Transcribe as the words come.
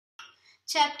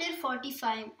Chapter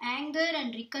 45 Anger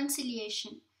and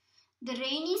Reconciliation. The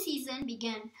rainy season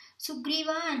began.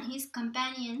 Sugriva and his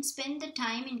companions spent the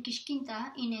time in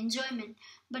Kishkinda in enjoyment,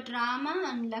 but Rama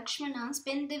and Lakshmana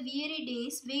spent the weary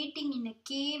days waiting in a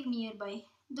cave nearby.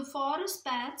 The forest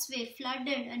paths were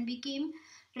flooded and became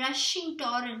rushing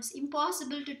torrents,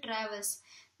 impossible to traverse.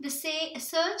 The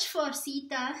search for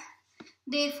Sita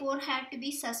therefore had to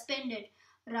be suspended.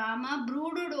 Rama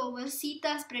brooded over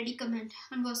Sita's predicament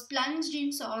and was plunged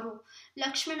in sorrow.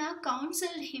 Lakshmana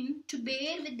counselled him to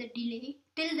bear with the delay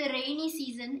till the rainy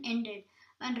season ended,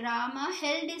 and Rama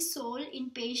held his soul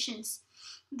in patience.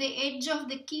 The edge of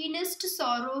the keenest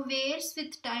sorrow wears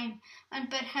with time, and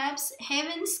perhaps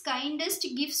heaven's kindest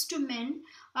gifts to men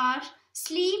are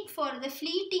sleep for the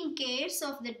fleeting cares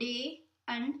of the day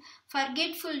and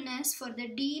forgetfulness for the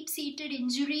deep-seated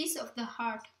injuries of the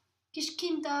heart.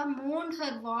 Kishkinda mourned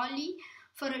her valley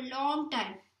for a long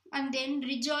time and then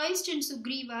rejoiced in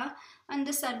Sugriva and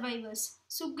the survivors.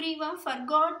 Sugriva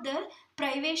forgot the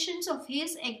privations of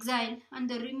his exile and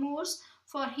the remorse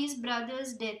for his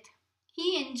brother's death.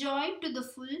 He enjoyed to the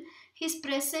full his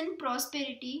present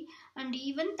prosperity, and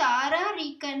even Tara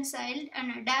reconciled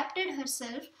and adapted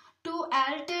herself to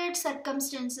altered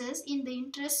circumstances in the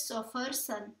interests of her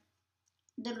son.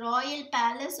 The royal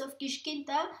palace of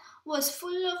Kishkinda was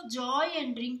full of joy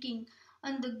and drinking,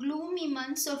 and the gloomy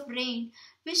months of rain,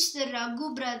 which the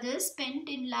Raghu brothers spent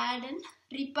in laden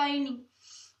repining,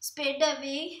 sped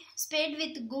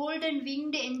with golden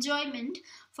winged enjoyment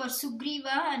for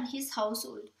Sugriva and his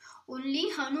household.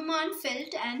 Only Hanuman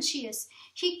felt anxious.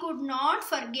 He could not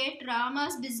forget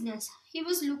Rama's business. He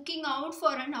was looking out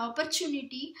for an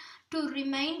opportunity to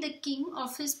remind the king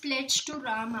of his pledge to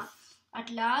Rama. At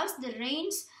last the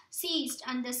rains ceased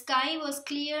and the sky was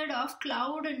cleared of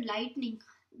cloud and lightning.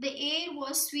 The air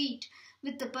was sweet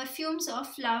with the perfumes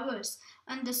of flowers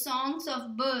and the songs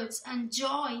of birds, and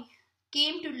joy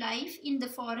came to life in the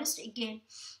forest again.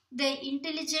 The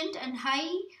intelligent and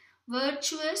high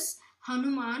virtuous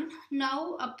Hanuman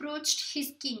now approached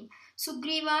his king.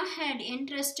 Sugriva had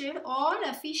entrusted all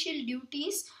official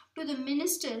duties to the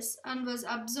ministers and was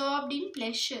absorbed in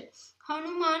pleasure.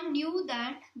 Hanuman knew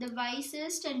that the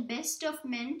wisest and best of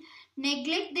men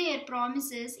neglect their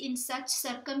promises in such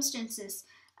circumstances,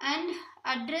 and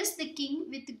addressed the king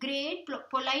with great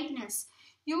politeness.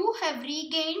 You have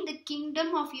regained the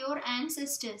kingdom of your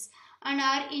ancestors and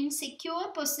are in secure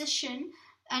possession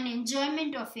and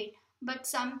enjoyment of it, but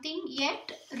something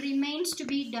yet remains to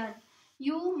be done.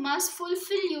 You must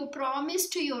fulfill your promise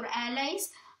to your allies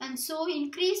and so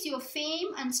increase your fame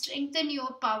and strengthen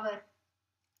your power,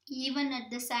 even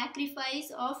at the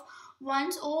sacrifice of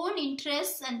one's own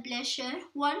interests and pleasure.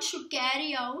 One should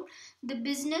carry out the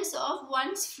business of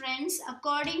one's friends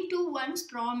according to one's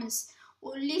promise.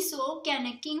 Only so can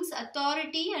a king's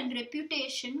authority and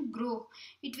reputation grow.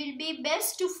 It will be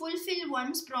best to fulfill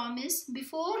one's promise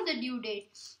before the due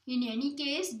date. In any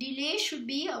case, delay should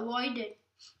be avoided.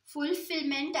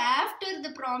 Fulfillment after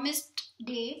the promised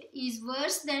date is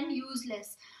worse than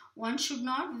useless. One should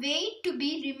not wait to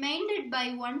be reminded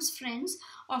by one's friends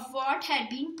of what had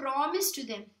been promised to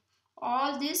them.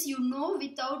 All this you know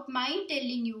without my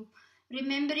telling you,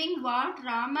 remembering what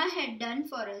Rama had done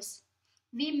for us.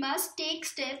 We must take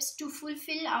steps to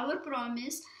fulfill our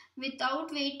promise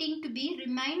without waiting to be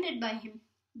reminded by him.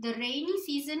 The rainy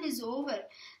season is over.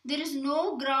 There is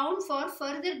no ground for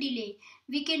further delay.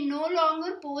 We can no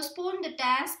longer postpone the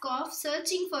task of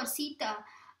searching for Sita.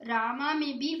 Rama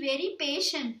may be very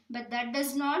patient, but that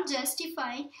does not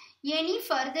justify any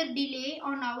further delay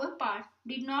on our part.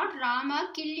 Did not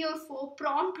Rama kill your foe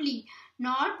promptly,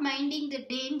 not minding the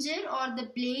danger or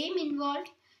the blame involved?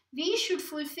 We should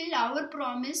fulfill our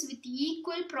promise with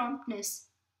equal promptness.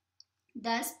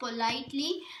 Thus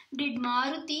politely did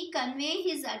Maruti convey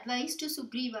his advice to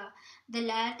Sugriva. The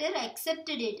latter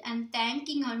accepted it and,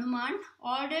 thanking Hanuman,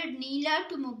 ordered Neela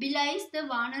to mobilize the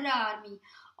Vanara army.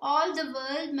 All the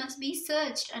world must be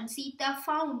searched and Sita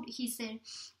found, he said.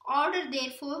 Order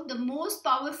therefore the most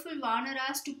powerful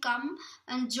Vanaras to come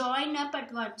and join up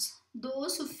at once.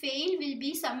 Those who fail will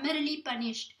be summarily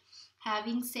punished.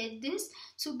 Having said this,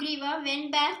 Sugriva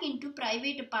went back into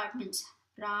private apartments.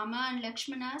 Rama and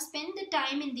Lakshmana spent the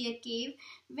time in their cave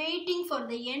waiting for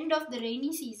the end of the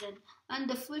rainy season and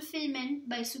the fulfillment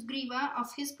by Sugriva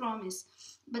of his promise.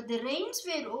 But the rains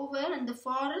were over and the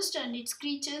forest and its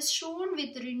creatures shone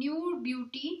with renewed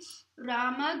beauty.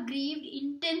 Rama grieved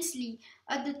intensely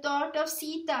at the thought of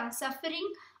Sita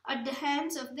suffering at the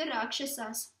hands of the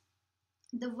Rakshasas.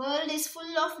 The world is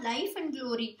full of life and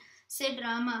glory, said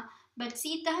Rama, but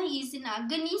Sita is in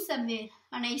agony somewhere,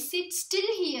 and I sit still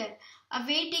here,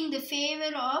 awaiting the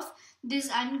favor of this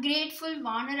ungrateful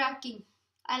Vanara king.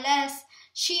 Alas,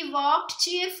 she walked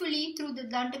cheerfully through the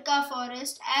Dandaka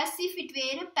forest as if it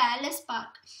were a palace park.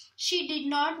 She did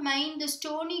not mind the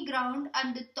stony ground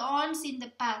and the thorns in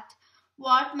the path.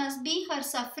 What must be her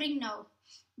suffering now?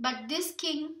 But this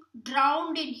king,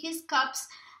 drowned in his cups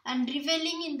and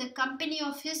reveling in the company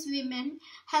of his women,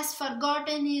 has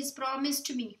forgotten his promise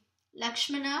to me.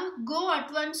 Lakshmana, go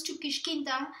at once to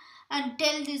Kishkinda and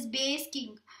tell this base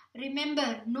king.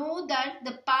 Remember, know that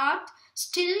the path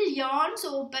still yawns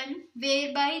open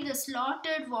whereby the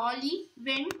slaughtered Vali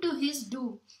went to his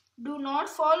doom. Do not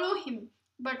follow him,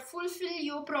 but fulfill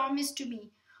your promise to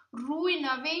me. Ruin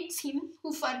awaits him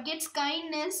who forgets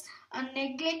kindness and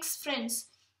neglects friends.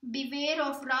 Beware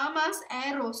of Rama's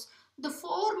arrows. The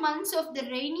 4 months of the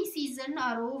rainy season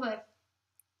are over.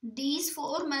 These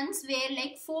 4 months were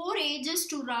like 4 ages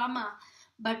to Rama,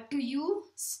 but to you,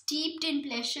 steeped in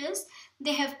pleasures,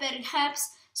 they have perhaps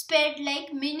sped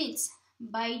like minutes.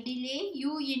 By delay,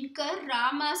 you incur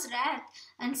Rama's wrath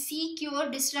and seek your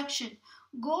destruction.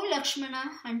 Go, Lakshmana,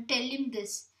 and tell him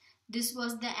this. This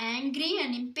was the angry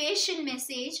and impatient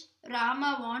message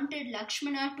Rama wanted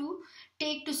Lakshmana to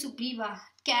take to Sugriva.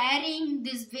 Carrying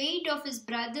this weight of his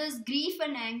brother's grief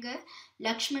and anger,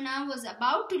 Lakshmana was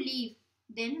about to leave.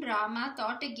 Then Rama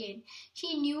thought again.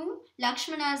 He knew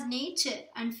Lakshmana's nature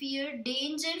and feared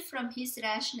danger from his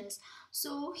rashness.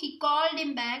 So he called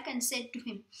him back and said to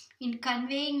him, in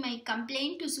conveying my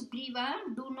complaint to Sugriva,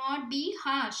 do not be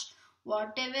harsh.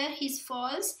 Whatever his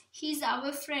faults, he is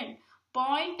our friend.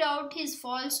 Point out his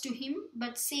faults to him,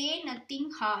 but say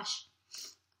nothing harsh.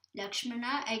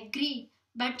 Lakshmana agreed,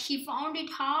 but he found it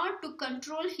hard to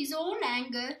control his own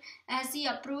anger as he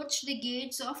approached the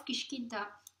gates of Kishkinda.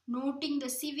 Noting the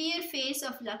severe face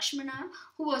of Lakshmana,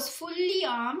 who was fully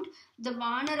armed, the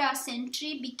Vanara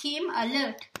sentry became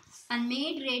alert and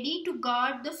made ready to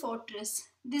guard the fortress.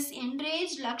 This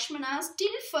enraged Lakshmana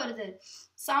still further.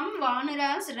 Some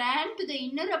Vanaras ran to the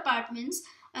inner apartments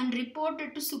and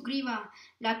reported to Sugriva.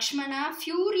 Lakshmana,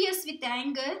 furious with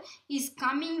anger, is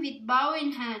coming with bow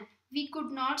in hand. We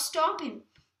could not stop him.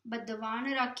 But the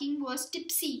Vanara king was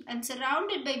tipsy and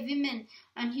surrounded by women,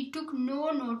 and he took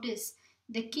no notice.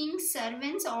 The king's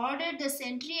servants ordered the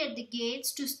sentry at the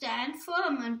gates to stand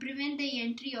firm and prevent the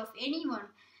entry of anyone.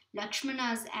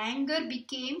 Lakshmana's anger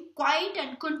became quite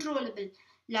uncontrollable.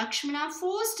 Lakshmana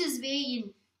forced his way in.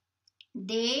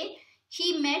 There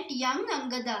he met young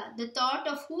Angada, the thought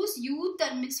of whose youth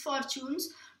and misfortunes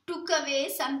took away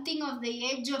something of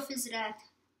the edge of his wrath.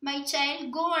 My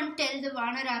child, go and tell the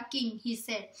Vanara king, he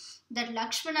said, that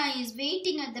Lakshmana is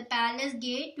waiting at the palace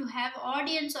gate to have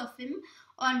audience of him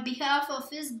on behalf of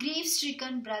his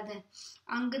grief-stricken brother.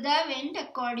 Angada went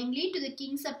accordingly to the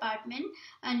king's apartment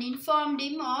and informed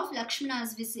him of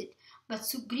Lakshmana's visit. But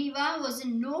Sugriva was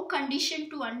in no condition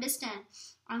to understand.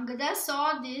 Angada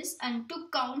saw this and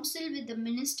took counsel with the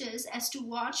ministers as to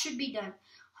what should be done.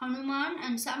 Hanuman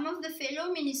and some of the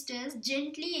fellow ministers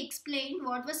gently explained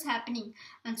what was happening,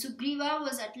 and Sugriva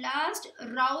was at last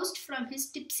roused from his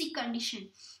tipsy condition.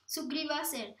 Sugriva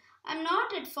said, I am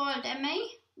not at fault, am I?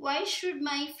 Why should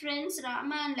my friends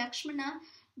Rama and Lakshmana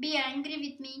be angry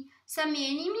with me? Some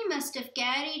enemy must have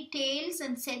carried tales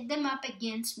and set them up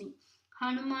against me.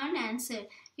 Hanuman answered,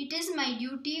 It is my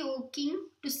duty, O king,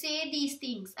 to say these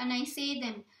things, and I say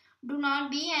them. Do not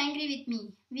be angry with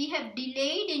me. We have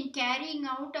delayed in carrying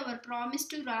out our promise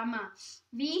to Rama.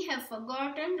 We have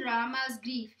forgotten Rama's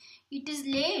grief. It is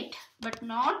late, but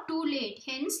not too late.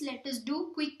 Hence, let us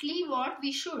do quickly what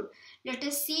we should. Let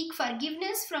us seek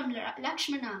forgiveness from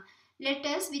Lakshmana. Let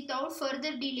us, without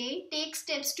further delay, take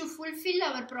steps to fulfill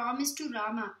our promise to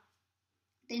Rama.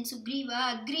 Then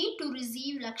Sugriva agreed to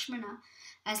receive Lakshmana.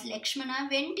 As Lakshmana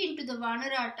went into the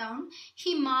Vanara town,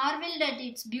 he marveled at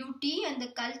its beauty and the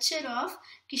culture of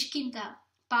Kishkinda.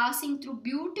 Passing through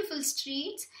beautiful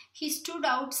streets, he stood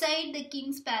outside the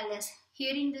king's palace.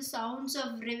 Hearing the sounds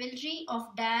of revelry,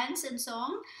 of dance and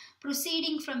song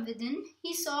proceeding from within,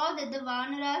 he saw that the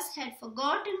Vanaras had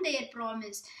forgotten their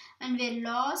promise and were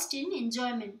lost in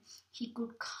enjoyment. He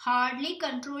could hardly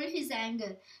control his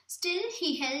anger. Still,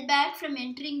 he held back from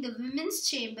entering the women's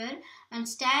chamber, and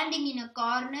standing in a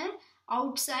corner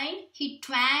outside, he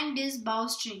twanged his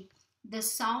bowstring. The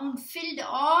sound filled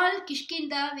all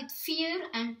Kishkinda with fear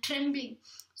and trembling.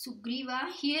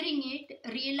 Sugriva, hearing it,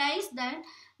 realized that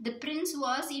the prince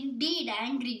was indeed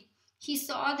angry. He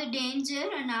saw the danger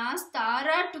and asked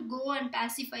Tara to go and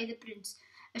pacify the prince.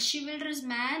 A chivalrous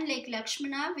man like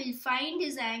Lakshmana will find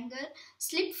his anger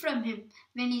slip from him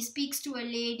when he speaks to a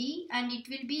lady, and it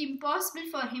will be impossible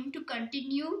for him to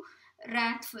continue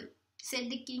wrathful. said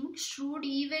the king, shrewd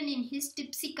even in his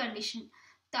tipsy condition.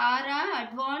 Tara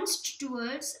advanced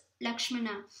towards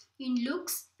Lakshmana. In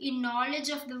looks, in knowledge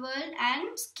of the world,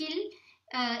 and skill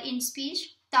in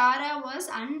speech, Tara was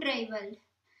unrivaled.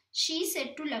 She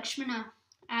said to Lakshmana,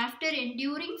 after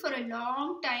enduring for a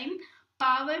long time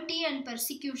poverty and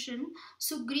persecution,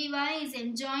 Sugriva is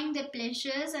enjoying the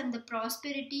pleasures and the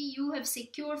prosperity you have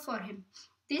secured for him.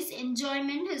 This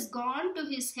enjoyment has gone to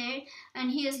his head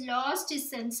and he has lost his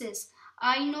senses.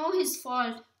 I know his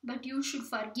fault, but you should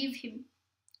forgive him.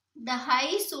 The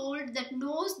high soul that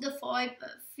knows the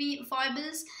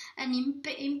foibles and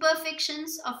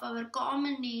imperfections of our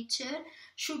common nature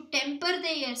should temper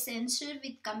their censure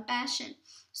with compassion.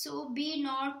 So be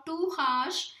not too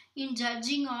harsh in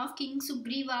judging of King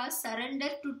Sugriva's surrender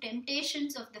to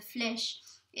temptations of the flesh,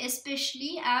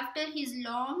 especially after his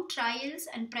long trials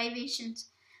and privations.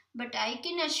 But I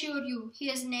can assure you, he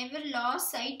has never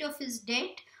lost sight of his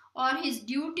debt or his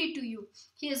duty to you.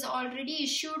 He has already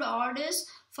issued orders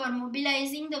for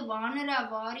mobilizing the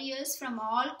Vanara warriors from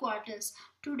all quarters.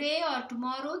 Today or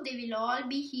tomorrow they will all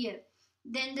be here.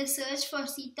 Then the search for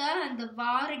Sita and the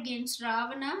war against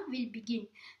Ravana will begin.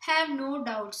 Have no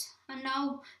doubts. And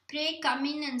now pray come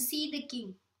in and see the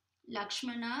king.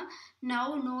 Lakshmana,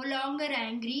 now no longer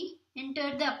angry,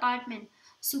 entered the apartment.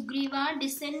 Sugriva,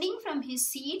 descending from his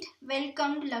seat,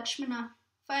 welcomed Lakshmana.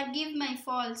 Forgive my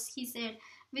faults, he said.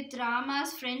 With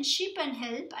Rama's friendship and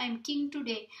help, I am king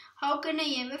today. How can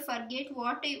I ever forget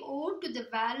what I owe to the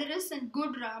valorous and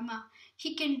good Rama?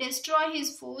 He can destroy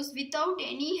his foes without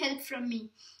any help from me.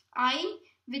 I,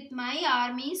 with my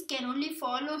armies, can only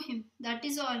follow him. That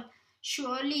is all.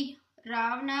 Surely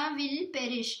Ravana will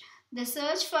perish. The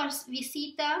search for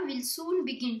Sita will soon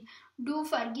begin. Do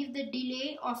forgive the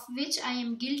delay of which I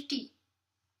am guilty.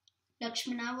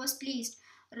 Lakshmana was pleased.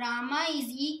 Rama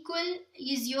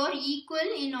is your equal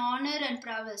in honor and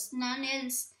prowess, none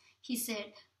else, he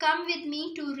said. Come with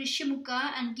me to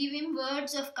Rishimuka and give him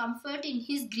words of comfort in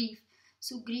his grief.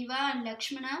 Sugriva and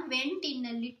Lakshmana went in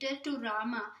a litter to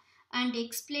Rama and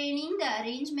explaining the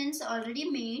arrangements already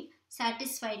made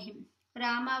satisfied him.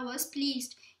 Rama was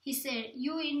pleased. He said,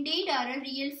 you indeed are a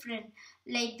real friend,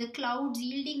 like the clouds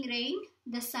yielding rain,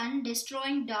 the sun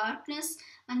destroying darkness,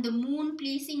 and the moon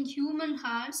pleasing human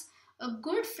hearts. A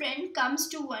good friend comes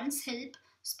to one's help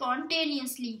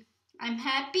spontaneously. I am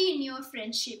happy in your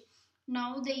friendship.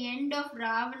 Now the end of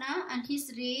Ravana and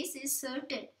his race is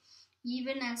certain.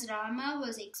 Even as Rama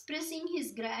was expressing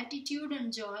his gratitude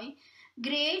and joy,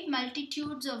 great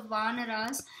multitudes of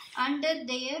Vanaras under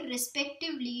their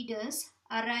respective leaders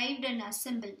arrived and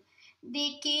assembled.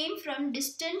 They came from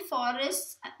distant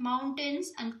forests,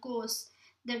 mountains and coasts.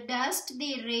 The dust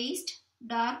they raised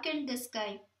darkened the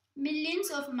sky. Millions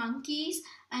of monkeys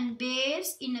and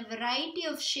bears in a variety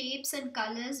of shapes and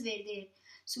colors were there.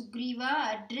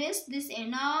 Sugriva addressed this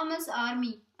enormous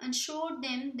army and showed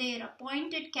them their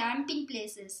appointed camping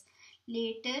places.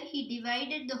 Later, he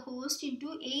divided the host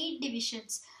into 8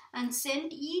 divisions and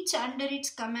sent each under its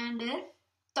commander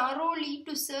thoroughly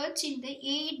to search in the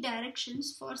 8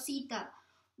 directions for Sita.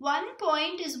 One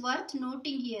point is worth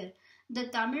noting here. The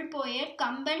Tamil poet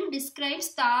Kamban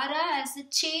describes Tara as a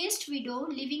chaste widow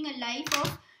living a life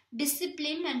of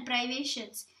discipline and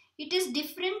privations. It is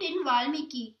different in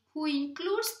Valmiki, who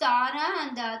includes Tara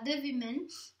and the other women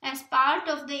as part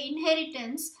of the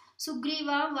inheritance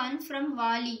Sugriva won from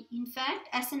Vali, in fact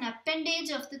as an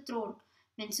appendage of the throne.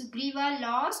 When Sugriva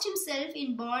lost himself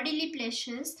in bodily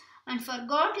pleasures and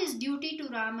forgot his duty to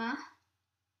Rama,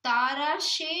 Tara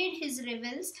shared his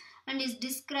revels and is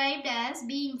described as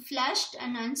being flushed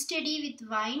and unsteady with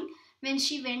wine when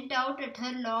she went out at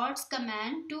her lord's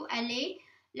command to allay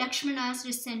Lakshmana's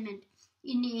resentment.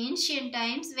 In ancient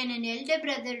times, when an elder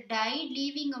brother died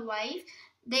leaving a wife,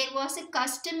 there was a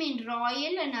custom in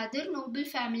royal and other noble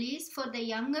families for the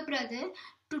younger brother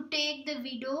to take the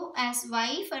widow as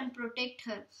wife and protect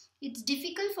her. It's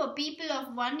difficult for people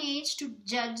of one age to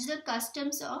judge the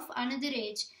customs of another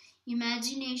age.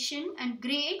 Imagination and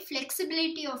great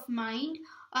flexibility of mind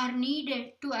are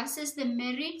needed to assess the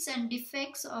merits and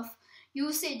defects of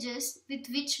usages with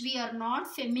which we are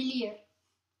not familiar.